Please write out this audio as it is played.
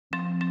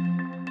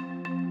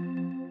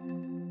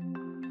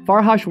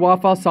Farhash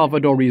Wafa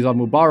Salvador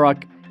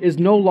Mubarak is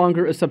no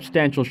longer a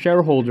substantial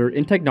shareholder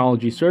in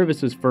technology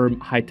services firm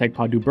HeiTech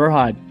Padu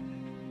Berhad.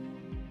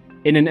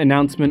 In an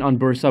announcement on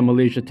Bursa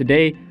Malaysia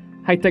Today,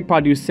 HeiTech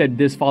Padu said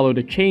this followed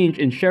a change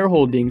in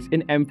shareholdings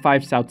in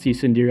M5 South Sea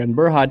Sdn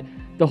Bhd,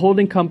 the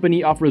holding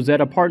company of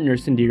Rosetta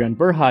Partners Sdn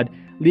Bhd,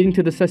 leading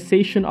to the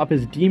cessation of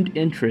his deemed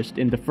interest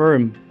in the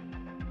firm.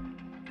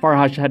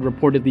 Farhash had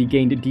reportedly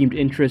gained deemed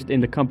interest in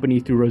the company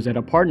through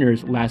Rosetta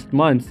Partners last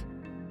month.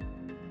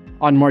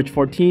 On March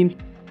 14th,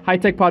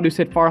 HeiTech Padu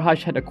said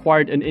Farhash had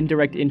acquired an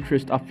indirect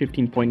interest of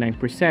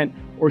 15.9%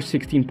 or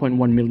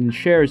 16.1 million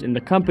shares in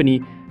the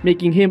company,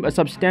 making him a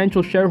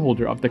substantial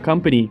shareholder of the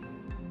company.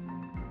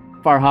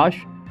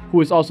 Farhash, who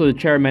is also the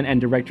chairman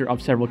and director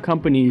of several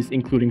companies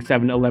including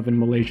 7-Eleven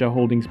Malaysia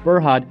Holdings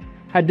Berhad,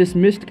 had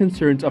dismissed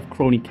concerns of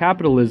crony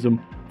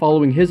capitalism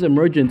following his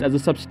emergence as a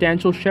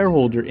substantial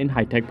shareholder in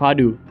HeiTech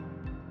Padu.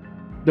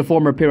 The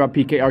former Perak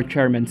PKR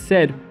chairman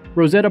said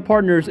Rosetta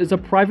Partners is a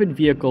private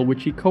vehicle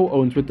which he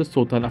co-owns with the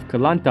Sultan of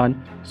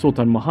Kelantan,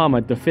 Sultan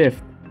Muhammad V.